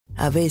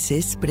A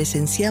veces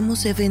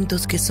presenciamos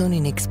eventos que son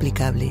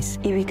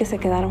inexplicables. Y vi que se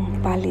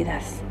quedaron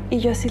pálidas.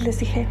 Y yo así les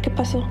dije, ¿qué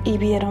pasó? Y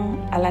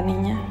vieron a la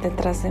niña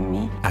detrás de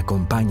mí.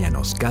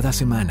 Acompáñanos cada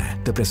semana.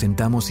 Te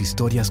presentamos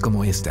historias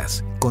como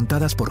estas,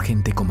 contadas por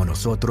gente como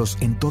nosotros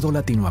en toda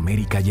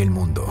Latinoamérica y el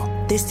mundo.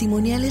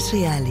 Testimoniales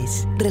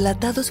reales,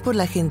 relatados por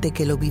la gente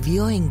que lo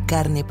vivió en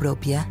carne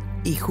propia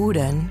y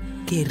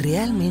juran que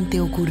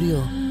realmente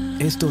ocurrió.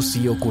 Esto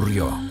sí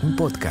ocurrió, un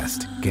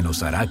podcast que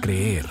nos hará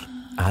creer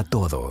a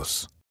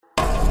todos.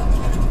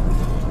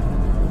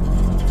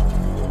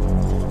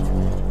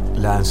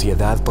 La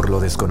ansiedad por lo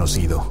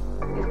desconocido.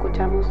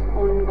 Escuchamos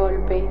un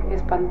golpe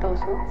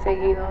espantoso,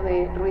 seguido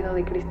de ruido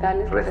de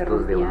cristales.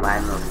 Restos de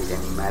humanos y de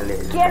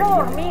animales. Quiero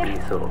dormir.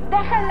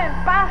 Déjenme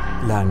en paz.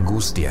 La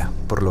angustia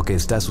por lo que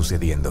está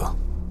sucediendo.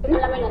 En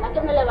la mañana que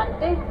me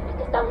levanté,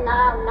 estaba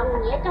una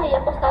muñeca ahí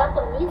acostada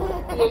conmigo.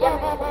 Y ella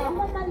me dijo, no,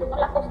 mamá, yo no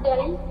la acosté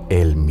ahí.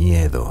 El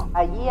miedo.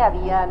 Allí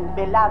habían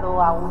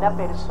velado a una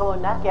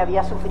persona que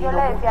había sufrido. Yo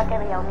le decía que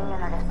veía a un niño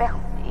en el espejo.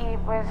 Y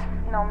pues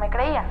no me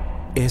creía.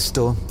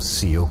 Esto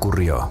sí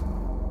ocurrió.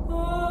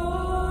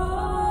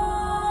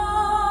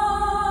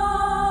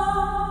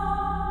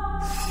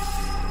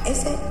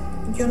 Ese,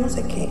 yo no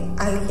sé qué,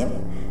 alguien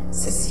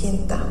se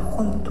sienta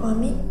junto a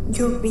mí.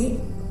 Yo vi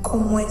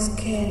cómo es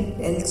que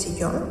el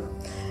sillón,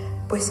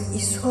 pues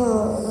hizo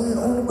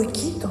un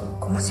huequito,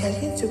 como si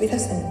alguien se hubiera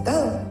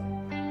sentado.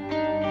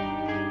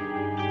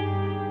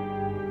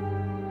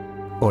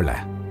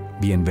 Hola,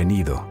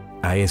 bienvenido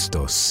a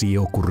Esto sí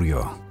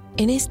ocurrió.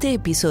 En este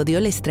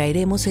episodio les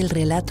traeremos el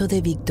relato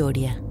de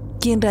Victoria,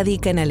 quien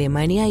radica en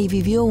Alemania y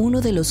vivió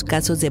uno de los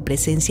casos de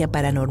presencia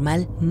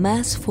paranormal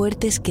más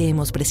fuertes que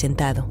hemos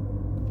presentado.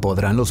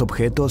 ¿Podrán los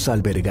objetos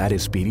albergar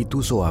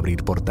espíritus o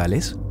abrir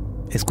portales?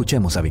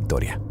 Escuchemos a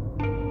Victoria.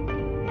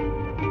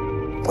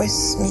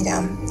 Pues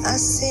mira,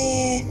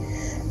 hace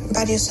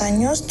varios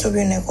años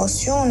tuve un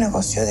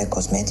negocio de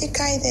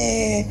cosmética y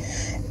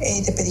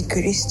de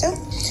pedicurista.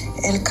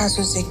 El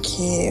caso es de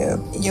que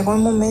llegó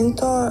el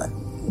momento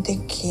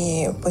de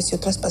que pues yo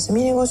traspasé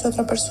mi negocio a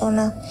otra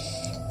persona,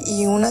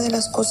 y una de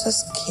las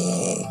cosas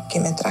que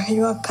me traje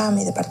yo acá a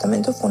mi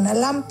departamento fue una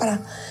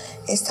lámpara.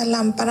 Esta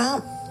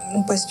lámpara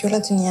pues yo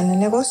la tenía en el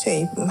negocio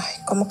y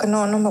como que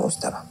no me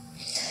gustaba.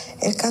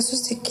 El caso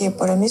es de que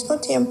por el mismo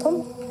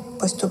tiempo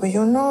pues tuve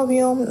yo un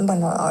novio,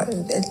 bueno,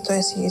 él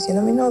todavía sigue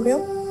siendo mi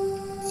novio,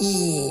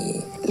 y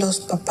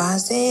los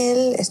papás de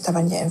él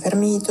estaban ya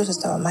enfermitos,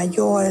 estaban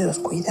mayores, los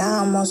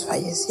cuidamos,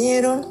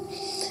 fallecieron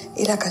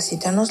y la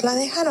casita nos la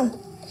dejaron.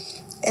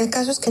 El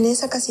caso es que en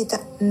esa casita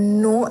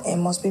no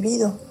hemos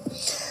vivido.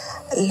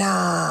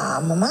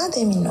 La mamá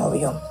de mi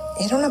novio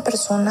era una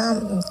persona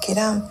que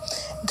era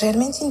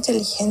realmente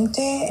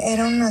inteligente,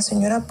 era una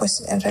señora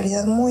pues en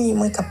realidad muy,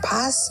 muy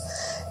capaz,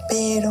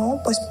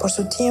 pero pues por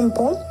su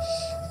tiempo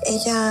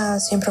ella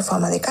siempre fue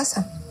ama de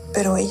casa,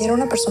 pero ella era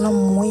una persona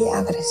muy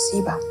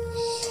agresiva,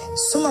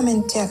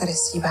 sumamente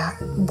agresiva,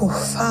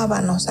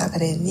 bufaba, nos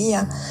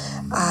agredía.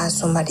 A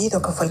su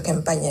marido, que fue el que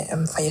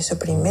falleció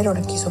primero,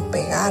 le quiso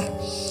pegar.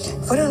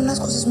 Fueron unas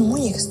cosas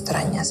muy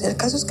extrañas. El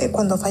caso es que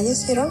cuando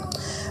fallecieron,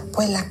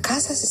 pues la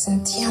casa se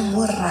sentía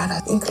muy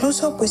rara.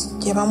 Incluso pues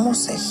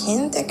llevamos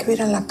gente a que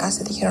viera la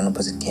casa y dijeron, no,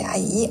 pues que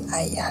ahí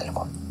hay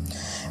algo.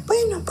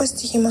 Bueno,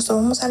 pues dijimos, lo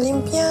vamos a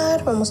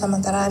limpiar, vamos a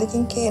mandar a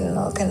alguien que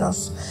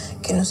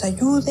nos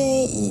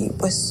ayude y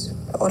pues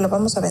o lo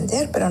vamos a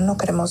vender, pero no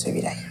queremos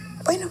vivir ahí.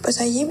 Bueno, pues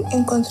allí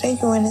encontré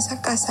yo en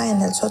esa casa,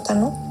 en el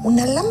sótano,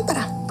 una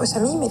lámpara. Pues a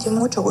mí me dio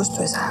mucho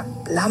gusto esa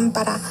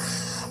lámpara.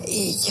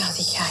 Y yo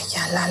dije,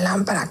 ya la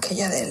lámpara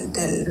aquella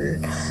del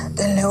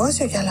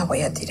negocio ya la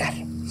voy a tirar.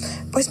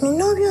 Pues mi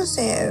novio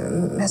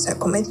me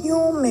acercó, me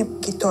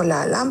quitó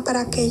la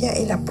lámpara aquella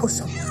y la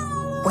puso.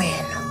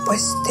 Bueno,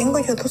 pues tengo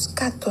yo 2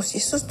 gatos y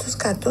esos 2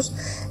 gatos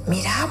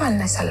miraban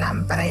a esa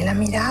lámpara y la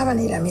miraban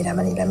y la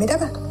miraban y la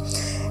miraban.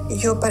 Y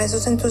yo para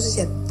esos entonces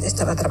ya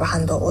estaba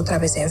trabajando otra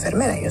vez de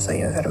enfermera. Yo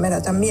soy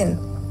enfermera también.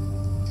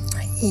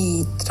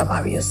 Y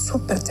trabajaba yo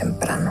súper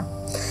temprano.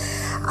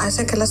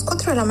 Hasta que a las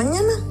 4 de la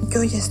mañana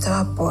yo ya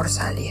estaba por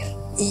salir.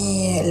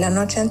 Y la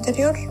noche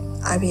anterior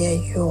había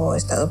yo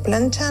estado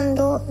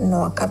planchando.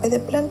 No acabé de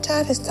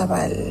planchar.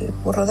 Estaba el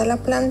burro de la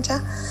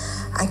plancha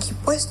aquí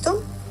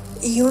puesto.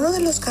 Y uno de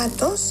los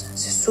gatos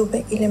se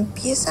sube y le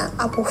empieza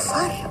a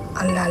bufar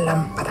a la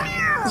lámpara.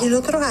 Y el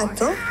otro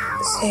gato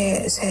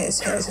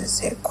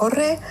se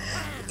corre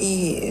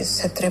y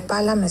se trepa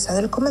a la mesa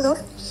del comedor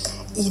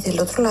y del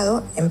otro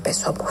lado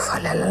empezó a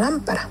bufarle a la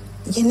lámpara.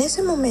 Y en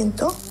ese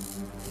momento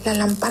la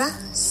lámpara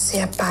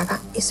se apaga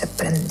y se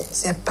prende,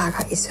 se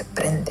apaga y se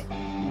prende.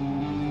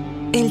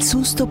 El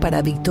susto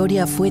para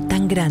Victoria fue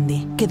tan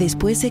grande que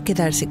después de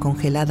quedarse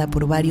congelada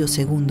por varios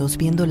segundos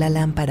viendo la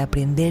lámpara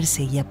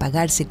prenderse y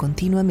apagarse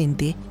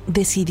continuamente,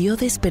 decidió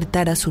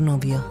despertar a su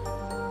novio.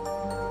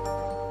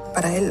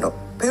 Para él lo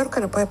peor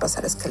que le puede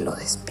pasar es que lo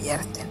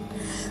despierten.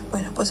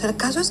 Bueno, pues el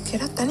caso es que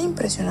era tan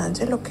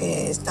impresionante lo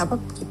que estaba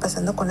aquí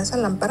pasando con esa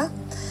lámpara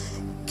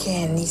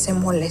que ni se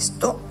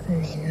molestó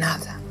ni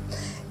nada.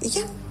 Y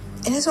ya,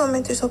 en ese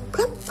momento hizo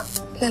plop,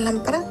 la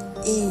lámpara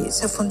y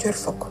se fundió el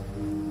foco.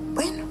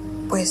 Bueno,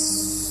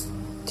 pues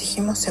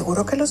dijimos,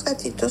 seguro que los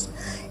gatitos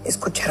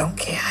escucharon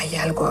que hay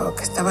algo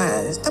que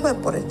estaba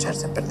por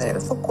echarse a perder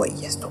el foco y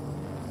ya estuvo.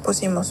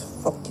 Pusimos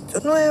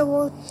foquitos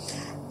nuevos,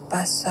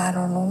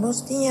 pasaron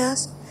unos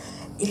días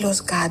y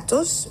los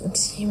gatos,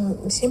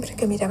 siempre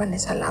que miraban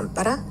esa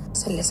lámpara,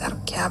 se les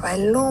arqueaba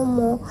el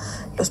lomo,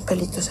 los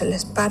pelitos se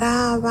les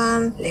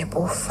paraban, le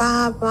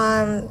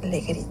bufaban,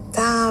 le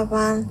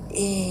gritaban.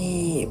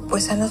 Y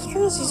pues a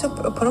nosotros nos hizo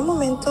por un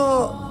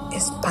momento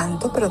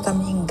espanto, pero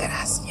también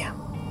gracia.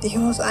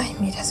 Dijimos, ay,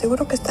 mira,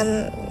 seguro que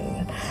están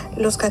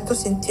los gatos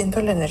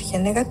sintiendo la energía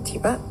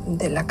negativa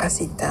de la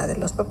casita de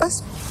los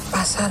papás.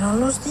 Pasaron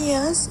los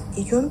días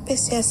y yo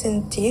empecé a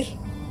sentir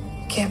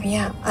que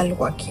había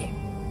algo aquí.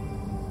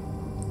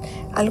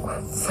 Algo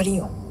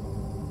frío.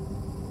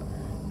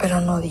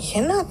 Pero no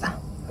dije nada.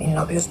 Mi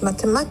novio es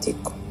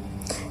matemático.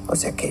 O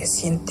sea que es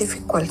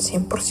científico al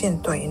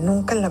 100% y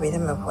nunca en la vida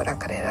me fuera a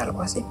creer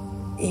algo así.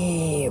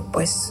 Y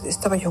pues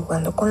estaba yo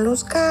jugando con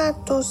los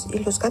gatos y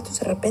los gatos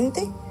de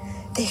repente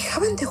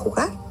dejaban de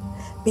jugar,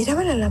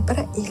 miraban la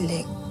lámpara y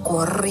le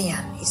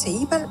corrían y se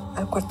iban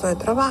al cuarto de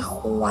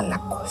trabajo, a la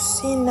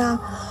cocina,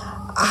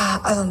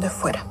 a donde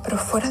fuera, pero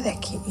fuera de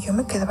aquí. Y yo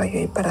me quedaba yo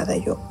ahí parada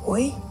y yo,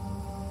 uy,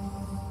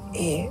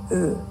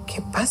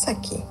 ¿qué pasa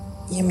aquí?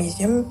 Y a mí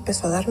ya me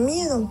empezó a dar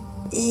miedo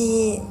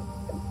y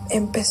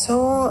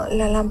empezó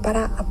la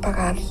lámpara a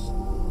apagar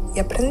y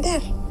a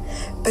prender,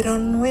 pero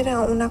no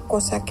era una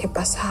cosa que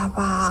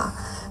pasaba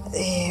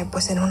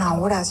pues en una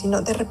hora,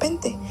 sino de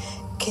repente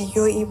que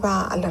yo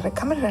iba a la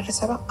recámara y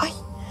regresaba, ay,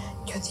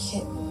 yo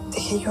dije,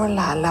 dejé yo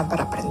la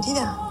lámpara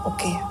prendida o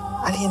qué,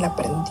 alguien la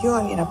prendió,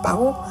 alguien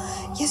apagó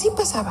y así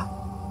pasaba.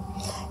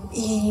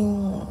 Y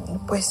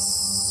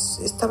pues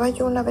estaba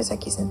yo una vez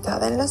aquí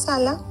sentada en la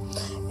sala,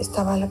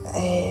 estaban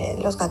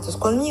los gatos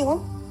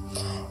conmigo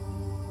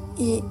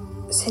y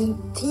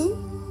sentí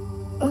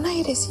un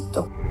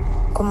airecito,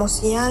 como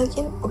si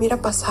alguien hubiera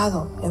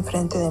pasado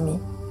enfrente de mí.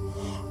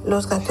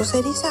 Los gatos se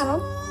erizaron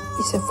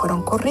y se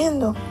fueron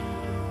corriendo.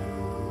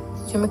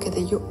 Yo me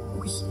quedé yo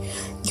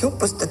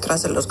pues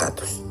detrás de los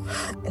gatos.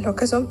 En lo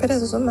que son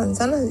peras o son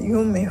manzanas,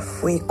 yo me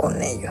fui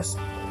con ellos.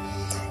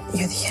 Y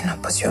yo dije, no,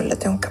 pues yo le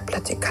tengo que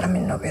platicar a mi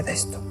novio de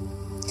esto.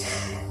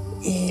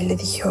 Y le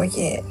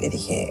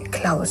dije,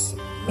 Klaus,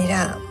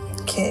 mira,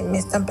 que me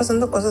están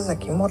pasando cosas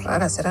aquí muy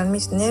raras. ¿Serán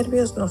mis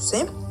nervios? No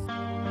sé.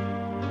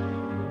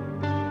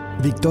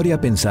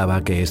 Victoria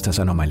pensaba que estas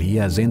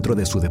anomalías dentro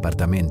de su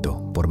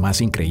departamento, por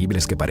más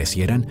increíbles que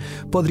parecieran,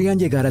 podrían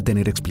llegar a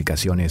tener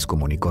explicaciones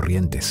común y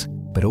corrientes.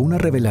 Pero una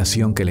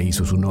revelación que le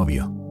hizo su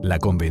novio la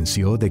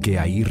convenció de que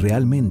ahí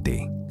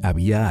realmente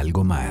había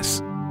algo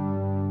más.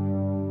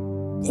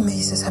 Y me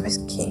dice, ¿sabes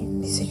qué?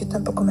 Dice, yo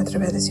tampoco me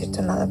atrevo a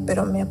decirte nada,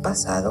 pero me ha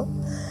pasado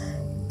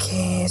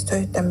que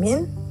estoy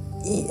también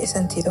y he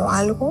sentido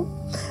algo.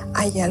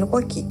 Hay algo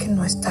aquí que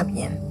no está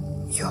bien.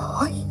 Y yo,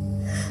 ay,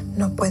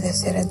 no puede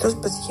ser. Entonces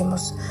pues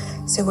dijimos,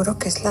 seguro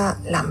que es la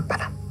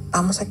lámpara.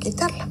 Vamos a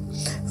quitarla.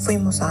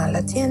 Fuimos a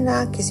la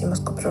tienda, quisimos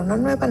comprar una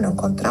nueva, no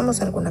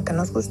encontramos alguna que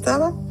nos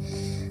gustaba.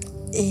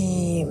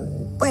 Y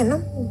bueno,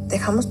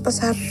 dejamos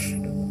pasar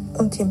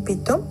un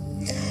tiempito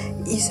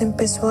y se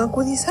empezó a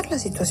agudizar la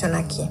situación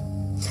aquí.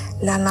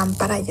 La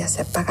lámpara ya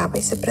se apagaba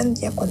y se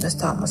prendía cuando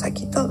estábamos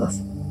aquí todos.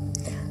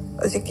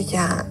 O sea que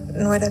ya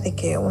no era de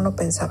que uno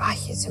pensaba,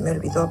 ay, se me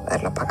olvidó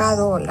haberla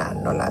apagado o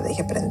no la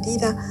dejé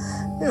prendida.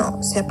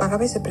 No, se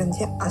apagaba y se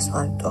prendía a su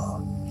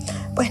antojo.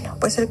 Bueno,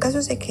 pues el caso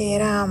es de que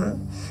era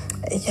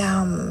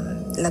ya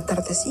la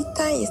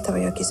tardecita y estaba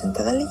yo aquí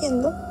sentada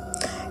leyendo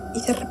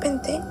y de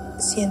repente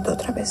siento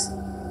otra vez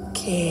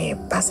que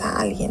pasa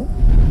alguien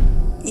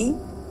y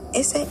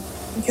ese,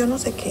 yo no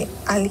sé qué,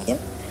 alguien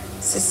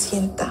se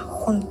sienta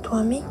junto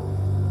a mí.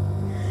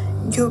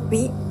 Yo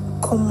vi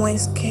cómo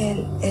es que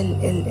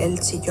el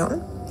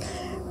sillón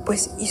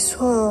pues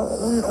hizo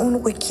un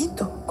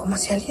huequito, como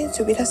si alguien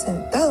se hubiera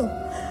sentado.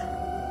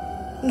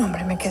 No,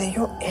 hombre, me quedé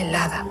yo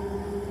helada,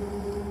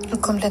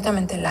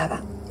 completamente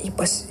helada. Y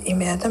pues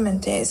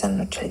inmediatamente esa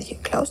noche le dije,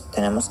 Klaus,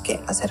 tenemos que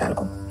hacer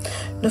algo.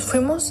 Nos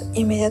fuimos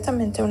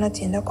inmediatamente a una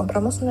tienda,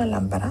 compramos una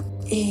lámpara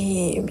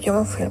y yo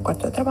me fui al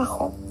cuarto de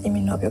trabajo y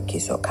mi novio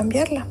quiso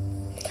cambiarla.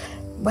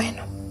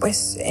 Bueno,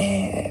 pues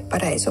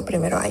para eso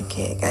primero hay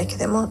que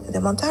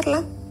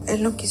desmontarla.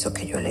 Él no quiso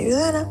que yo le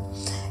ayudara.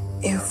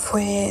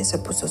 Se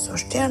puso su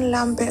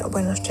Stirnlampe.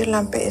 Bueno,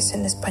 Stirnlampe es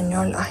en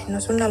español, no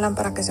es una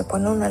lámpara que se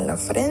pone uno en la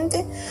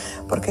frente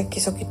porque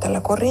quiso quitar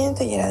la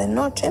corriente y era de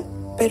noche.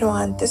 Pero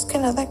antes que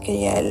nada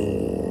quería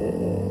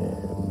él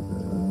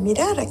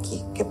mirar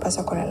aquí qué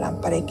pasa con la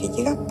lámpara y que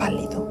llega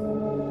pálido.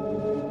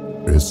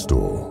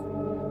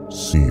 Esto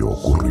sí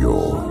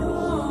ocurrió.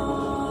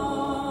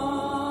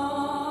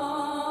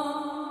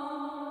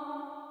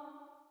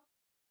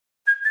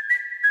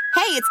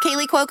 Hey, it's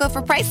Kaylee Cuoco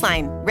for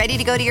Priceline. Ready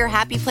to go to your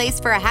happy place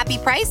for a happy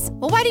price?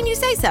 Well, why didn't you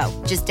say so?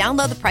 Just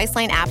download the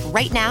Priceline app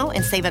right now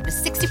and save up to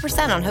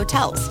 60% on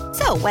hotels.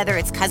 So whether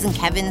it's Cousin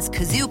Kevin's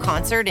Kazoo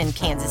Concert in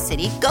Kansas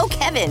City, go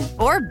Kevin,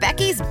 or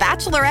Becky's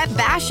Bachelorette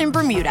Bash in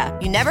Bermuda,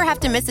 you never have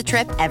to miss a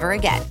trip ever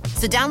again.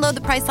 So download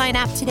the Priceline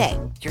app today.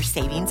 Your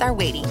savings are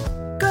waiting.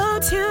 Go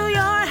to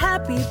your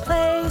happy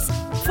place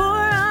for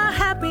a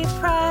happy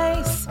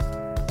price.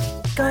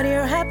 Go to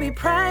your happy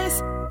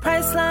price,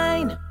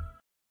 Priceline.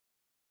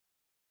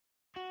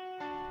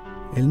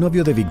 El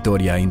novio de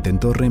Victoria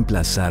intentó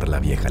reemplazar la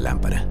vieja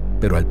lámpara,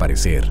 pero al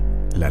parecer,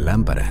 la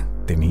lámpara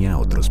tenía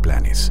otros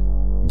planes,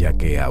 ya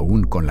que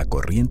aún con la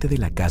corriente de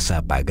la casa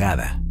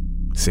apagada,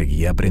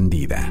 seguía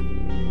prendida.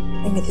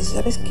 Y me dice,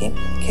 ¿sabes qué?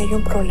 Que hay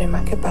un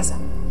problema. ¿Qué pasa?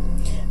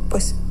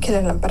 Pues que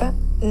la lámpara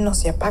no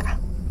se apaga.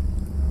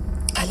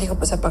 Le digo,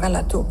 pues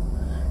apágala tú.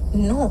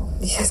 No,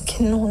 dices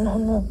que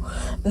no,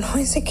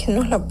 es de que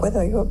no la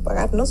puedo yo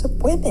apagar, no se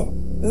puede.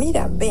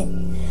 Mira, ve.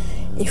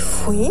 Y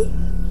fui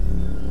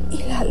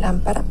y la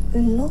lámpara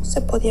no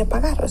se podía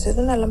apagar. O sea,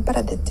 era una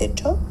lámpara de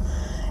techo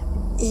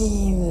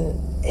y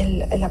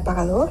el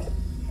apagador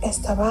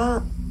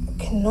estaba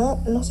que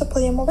no se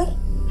podía mover.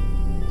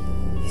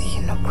 Y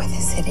dije, no puede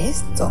ser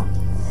esto.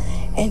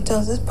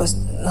 Entonces, pues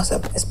nos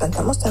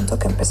espantamos tanto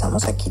que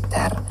empezamos a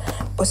quitar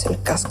pues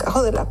el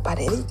cascajo de la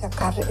pared y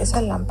sacar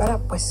esa lámpara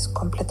pues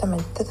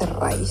completamente de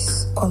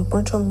raíz. Con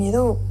mucho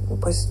miedo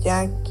pues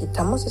ya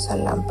quitamos esa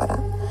lámpara.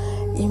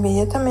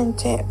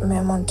 Inmediatamente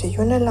me monté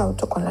yo en el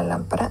auto con la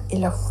lámpara y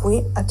la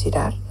fui a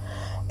tirar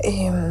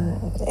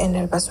en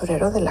el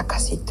basurero de la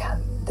casita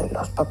de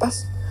los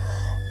papás.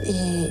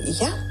 Y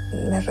ya,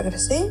 me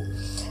regresé.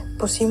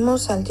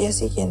 Pusimos al día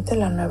siguiente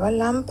la nueva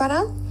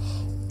lámpara.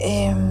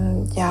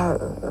 Ya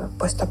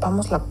pues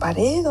tapamos la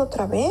pared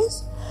otra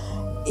vez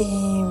y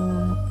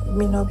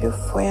mi novio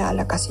fue a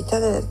la casita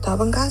de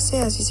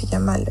Tabangase, así se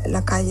llama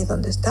la calle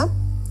donde está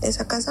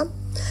esa casa,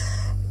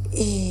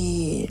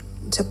 y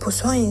se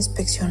puso a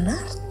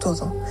inspeccionar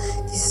todo.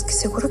 Dices que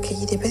seguro que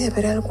allí debe de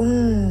haber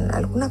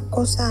alguna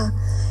cosa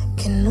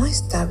que no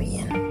está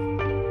bien.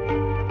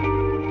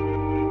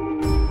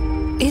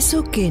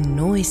 Eso que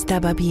no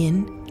estaba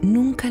bien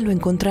nunca lo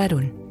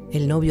encontraron.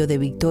 El novio de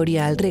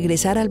Victoria, al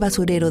regresar al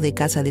basurero de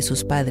casa de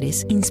sus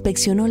padres,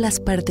 inspeccionó las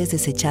partes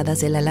desechadas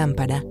de la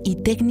lámpara y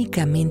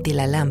técnicamente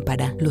la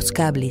lámpara, los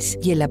cables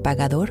y el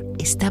apagador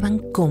estaban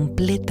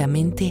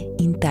completamente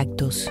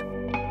intactos.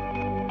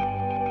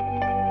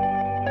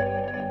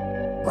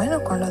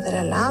 Bueno, con lo de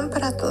la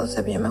lámpara todo se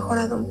había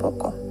mejorado un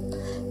poco,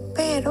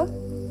 pero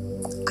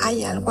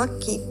hay algo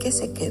aquí que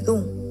se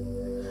quedó,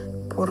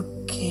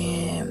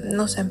 porque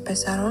nos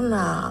empezaron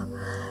a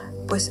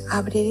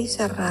abrir y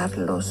cerrar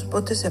los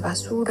botes de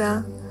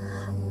basura,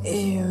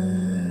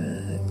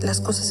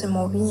 las cosas se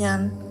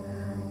movían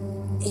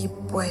y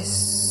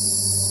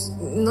pues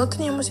no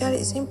teníamos ya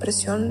esa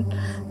impresión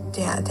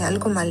de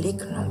algo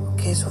maligno,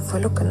 que eso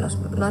fue lo que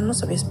no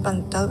nos había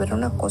espantado, era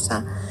una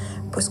cosa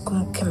pues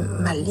como que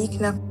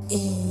maligna.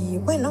 Y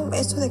bueno,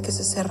 esto de que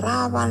se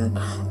cerraban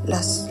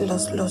los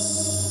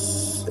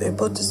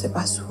botes de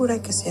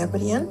basura que se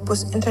abrían,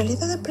 pues en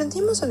realidad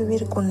aprendimos a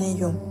vivir con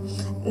ello.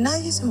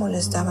 Nadie se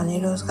molestaba, ni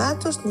los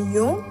gatos ni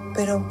yo,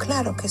 pero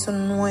claro que eso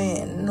no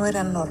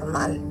era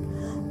normal.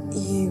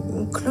 Y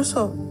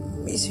incluso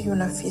hice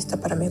una fiesta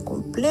para mi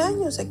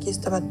cumpleaños, aquí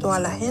estaba toda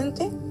la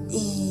gente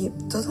y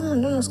todo el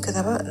mundo nos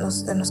quedaba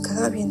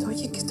viendo,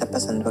 oye, ¿qué está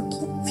pasando aquí?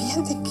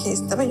 Fíjate que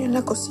estaba yo en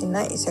la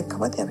cocina y se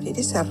acaba de abrir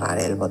y cerrar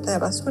el bote de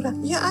basura.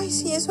 Y yo, ay,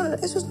 sí, eso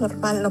es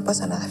normal, no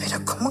pasa nada.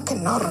 Pero ¿cómo que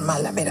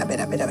normal? A ver.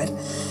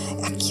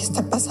 Aquí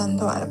está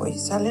pasando algo. Y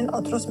salen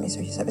otros me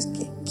dicen, oye, ¿sabes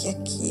qué? Que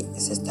aquí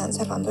se están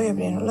cerrando y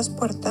abriendo las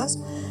puertas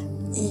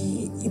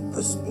y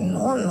pues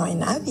no hay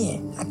nadie.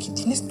 Aquí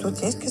tienes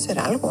que hacer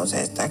algo, o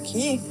sea, está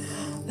aquí,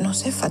 no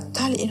sé,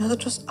 fatal. Y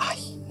nosotros,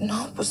 ay,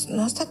 no, pues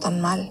no está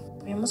tan mal.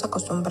 Habíamos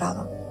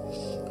acostumbrado.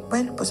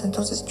 Bueno, pues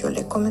entonces yo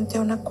le comenté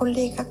a una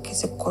colega que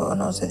se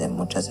conoce de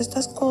muchas de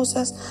estas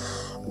cosas.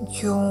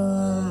 Yo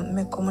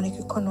me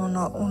comuniqué con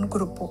un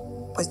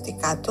grupo pues de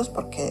gatos,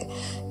 porque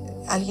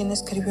alguien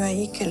escribió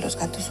ahí que los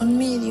gatos son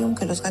medium,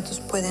 que los gatos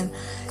pueden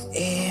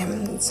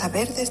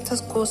saber de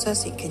estas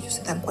cosas y que ellos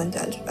se dan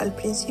cuenta al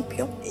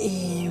principio.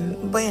 Y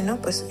bueno,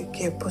 pues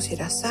que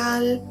pusiera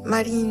sal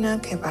marina,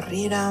 que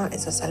barriera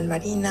esa sal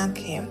marina,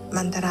 que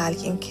mandara a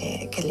alguien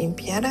que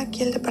limpiara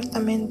aquí el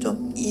departamento.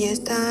 Y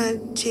esta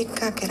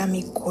chica, que era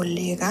mi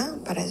colega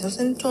para esos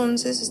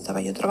entonces, estaba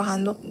yo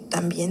trabajando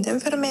también de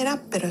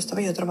enfermera, pero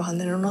estaba yo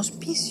trabajando en un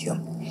hospicio.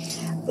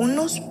 Un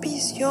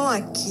hospicio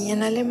aquí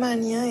en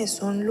Alemania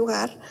es un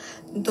lugar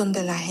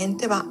donde la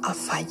gente va a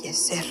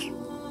fallecer.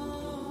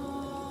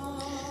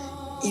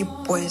 Y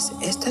pues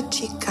esta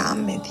chica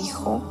me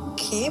dijo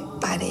que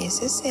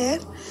parece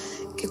ser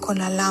que con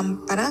la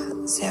lámpara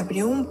se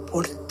abrió un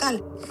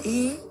portal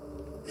y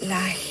la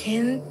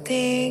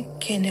gente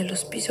que en el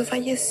hospicio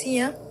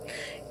fallecía,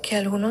 que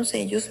algunos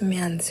de ellos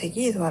me han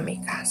seguido a mi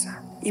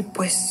casa. Y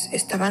pues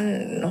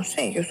estaban, no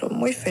sé, ellos son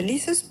muy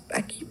felices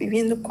aquí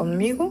viviendo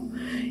conmigo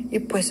y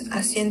pues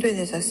haciendo y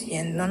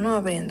deshaciendo, ¿no?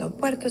 Abriendo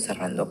puertas,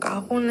 cerrando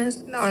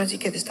cajones. Ahora sí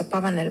que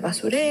destapaban el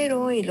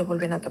basurero y lo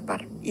volvían a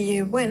tapar.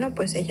 Y bueno,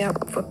 pues ella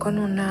fue con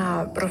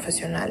una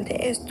profesional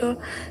de esto,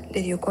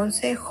 le dio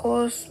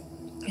consejos.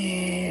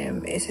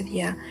 Ese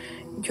día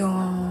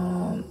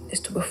yo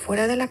estuve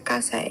fuera de la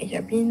casa, ella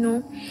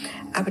vino,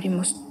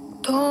 abrimos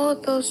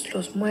todos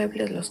los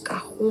muebles, los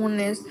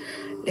cajones,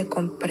 le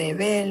compré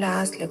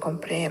velas, le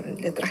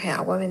traje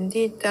agua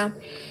bendita.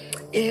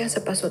 Ella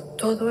se pasó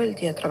todo el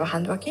día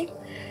trabajando aquí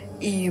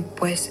y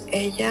pues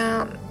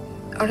ella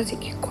ahora sí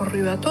que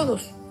corrió a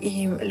todos.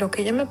 Y lo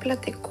que ella me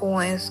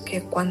platicó es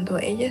que cuando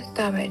ella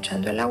estaba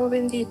echando el agua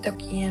bendita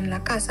aquí en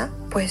la casa,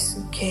 pues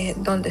que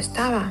donde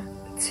estaba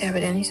se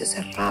abrían y se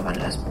cerraban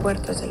las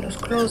puertas de los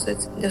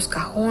closets, de los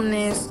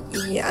cajones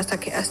y hasta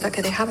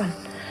que dejaban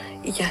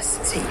y ya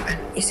se iban.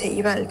 Y se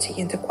iba al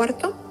siguiente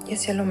cuarto y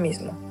hacía lo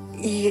mismo.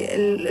 Y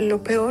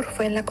lo peor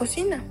fue en la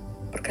cocina,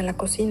 porque en la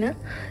cocina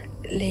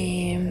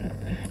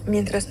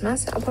mientras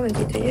más agua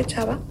bendita ella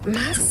echaba,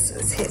 más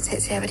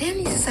se abrían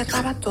y se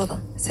cerraba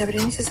todo. Se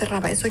abrían y se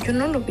cerraba. Eso yo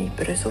no lo vi,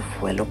 pero eso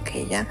fue lo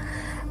que ella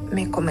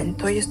me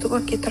comentó. Y estuvo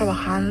aquí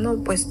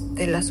trabajando pues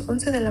de las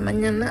 11 de la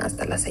mañana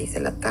hasta las 6 de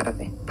la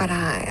tarde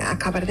para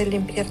acabar de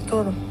limpiar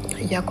todo.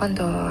 Y ya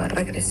cuando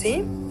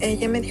regresé,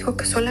 ella me dijo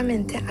que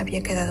solamente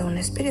había quedado un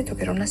espíritu,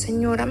 que era una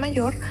señora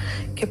mayor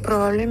que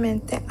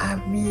probablemente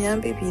había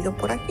vivido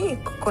por aquí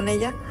con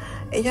ella.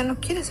 Ella no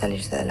quiere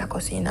salirse de la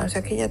cocina, o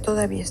sea que ella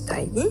todavía está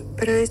allí.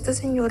 Pero esta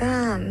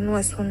señora no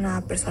es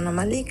una persona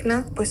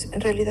maligna, pues en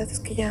realidad es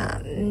que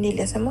ya ni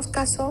le hacemos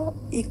caso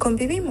y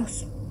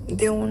convivimos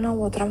de una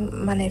u otra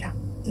manera.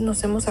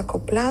 Nos hemos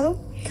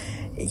acoplado,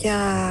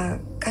 ya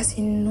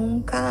casi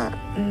nunca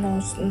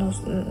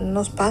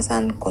nos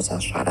pasan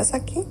cosas raras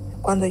aquí.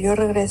 Cuando yo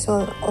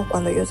regreso o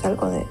cuando yo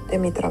salgo de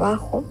mi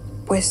trabajo,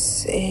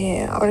 pues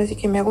ahora sí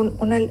que me hago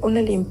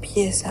una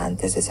limpieza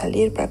antes de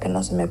salir para que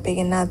no se me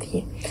pegue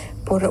nadie.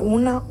 Por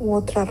una u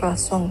otra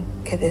razón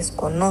que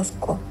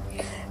desconozco,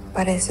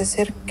 parece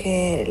ser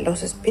que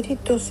los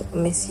espíritus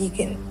me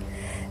siguen.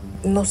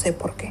 No sé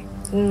por qué.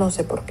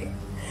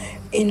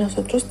 Y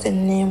nosotros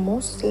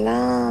tenemos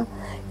la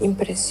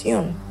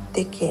impresión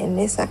de que en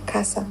esa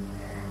casa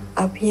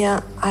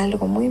había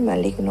algo muy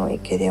maligno y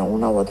que de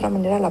una u otra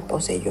manera la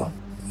poseyó.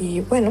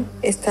 Y bueno,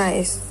 esta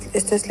es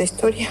la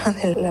historia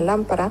de la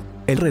lámpara.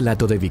 El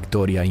relato de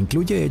Victoria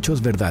incluye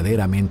hechos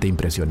verdaderamente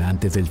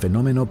impresionantes del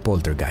fenómeno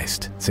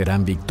poltergeist.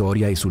 ¿Serán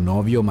Victoria y su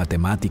novio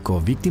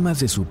matemático víctimas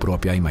de su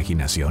propia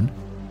imaginación?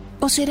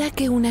 ¿O será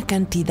que una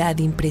cantidad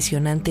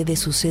impresionante de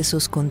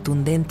sucesos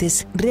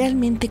contundentes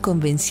realmente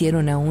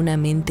convencieron a una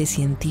mente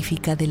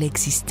científica de la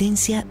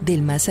existencia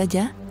del más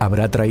allá?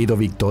 ¿Habrá traído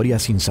Victoria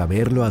sin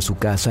saberlo a su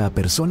casa a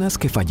personas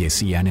que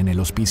fallecían en el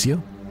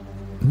hospicio?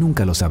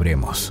 Nunca lo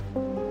sabremos.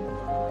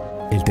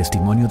 El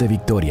testimonio de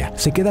Victoria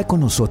se queda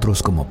con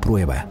nosotros como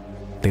prueba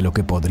de lo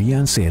que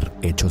podrían ser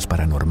hechos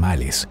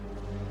paranormales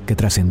que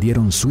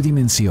trascendieron su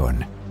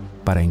dimensión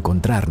para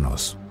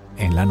encontrarnos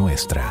en la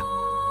nuestra.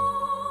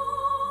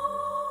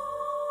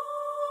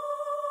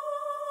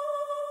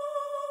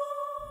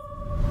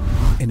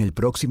 En el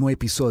próximo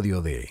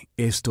episodio de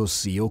Esto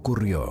sí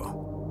ocurrió.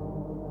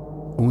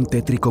 Un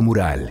tétrico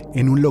mural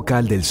en un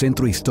local del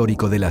centro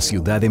histórico de la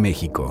Ciudad de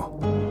México.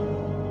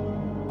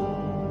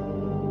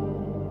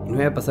 No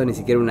había pasado ni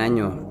siquiera un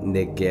año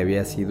de que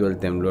había sido el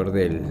temblor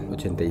del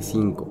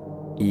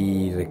 85.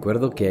 Y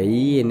recuerdo que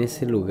ahí en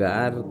ese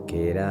lugar,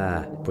 que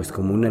era pues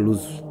como una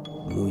luz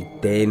muy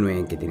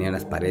tenue, que tenía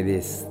las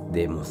paredes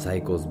de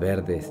mosaicos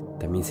verdes,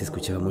 también se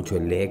escuchaba mucho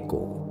el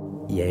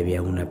eco. Y ahí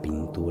había una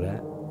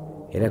pintura.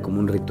 Era como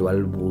un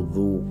ritual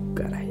vudú,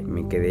 caray.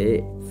 Me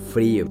quedé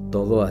frío,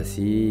 todo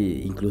así.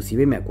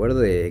 Inclusive me acuerdo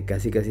de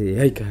casi de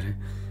ay, caray,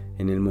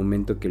 en el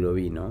momento que lo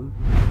vi, ¿no?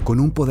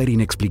 Con un poder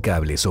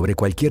inexplicable sobre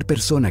cualquier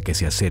persona que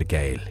se acerque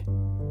a él.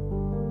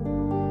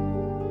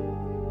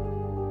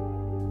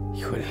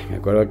 Híjole, me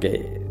acuerdo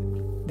que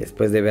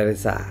después de ver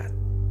esa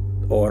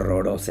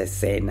horrorosa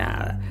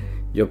escena,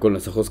 yo con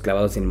los ojos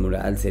clavados en el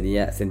mural,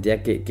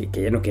 sentía que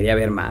ya no quería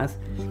ver más,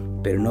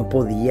 pero no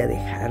podía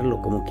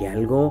dejarlo, como que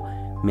algo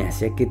me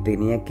hacía que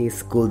tenía que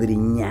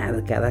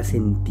escudriñar cada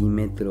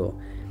centímetro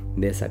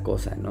de esa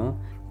cosa, ¿no?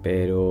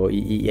 Pero,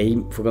 y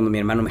ahí fue cuando mi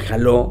hermano me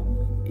jaló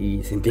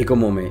y sentí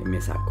como me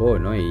sacó,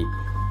 ¿no? Y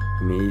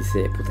me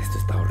dice, pues esto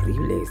está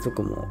horrible, esto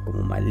como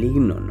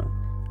maligno, ¿no?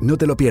 No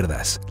te lo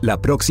pierdas,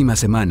 la próxima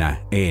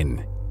semana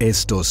en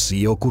Esto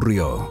sí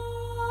ocurrió.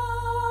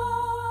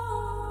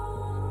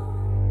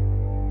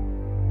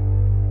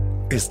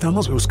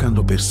 Estamos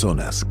buscando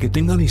personas que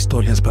tengan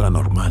historias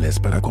paranormales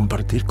para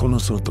compartir con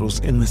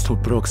nosotros en nuestro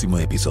próximo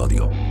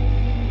episodio.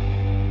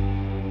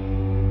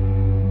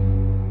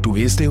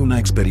 ¿Tuviste una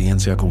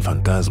experiencia con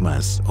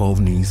fantasmas,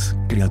 ovnis,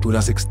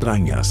 criaturas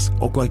extrañas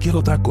o cualquier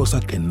otra cosa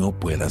que no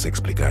puedas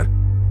explicar?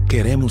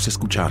 Queremos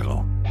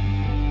escucharlo.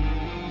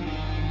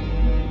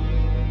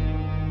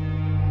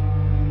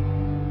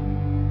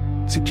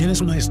 Si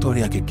tienes una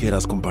historia que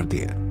quieras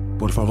compartir,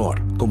 por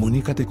favor,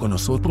 comunícate con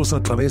nosotros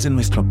a través de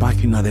nuestra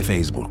página de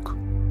Facebook.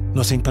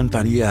 Nos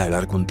encantaría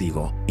hablar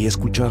contigo y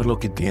escuchar lo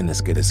que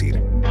tienes que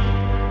decir.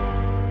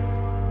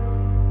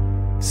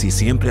 Si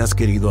siempre has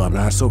querido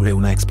hablar sobre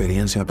una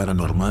experiencia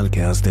paranormal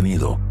que has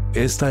tenido,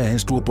 esta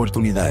es tu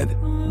oportunidad.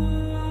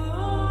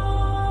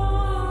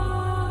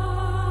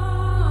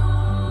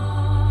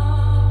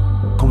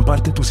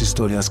 Comparte tus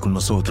historias con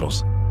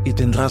nosotros y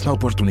tendrás la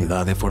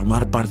oportunidad de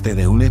formar parte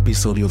de un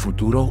episodio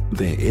futuro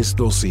de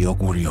Esto sí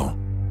ocurrió.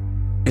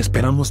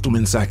 Esperamos tu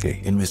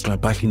mensaje en nuestra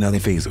página de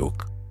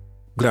Facebook.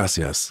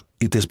 Gracias,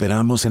 y te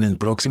esperamos en el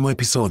próximo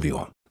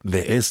episodio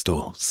de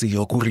Esto sí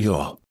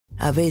ocurrió.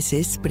 A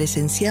veces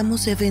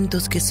presenciamos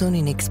eventos que son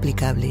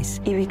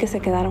inexplicables. Y vi que se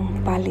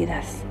quedaron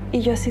pálidas.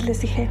 Y yo así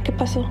les dije, ¿qué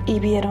pasó? Y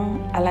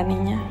vieron a la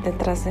niña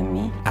detrás de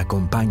mí.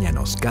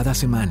 Acompáñanos cada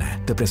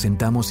semana. Te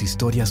presentamos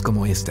historias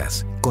como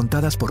estas,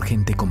 contadas por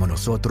gente como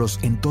nosotros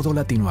en toda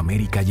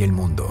Latinoamérica y el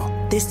mundo.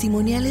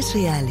 Testimoniales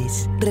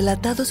reales,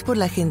 relatados por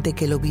la gente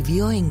que lo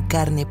vivió en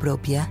carne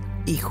propia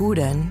y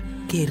juran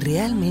que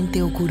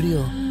realmente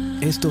ocurrió.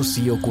 Esto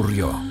sí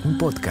ocurrió, un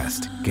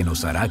podcast que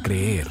nos hará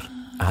creer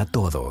a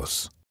todos.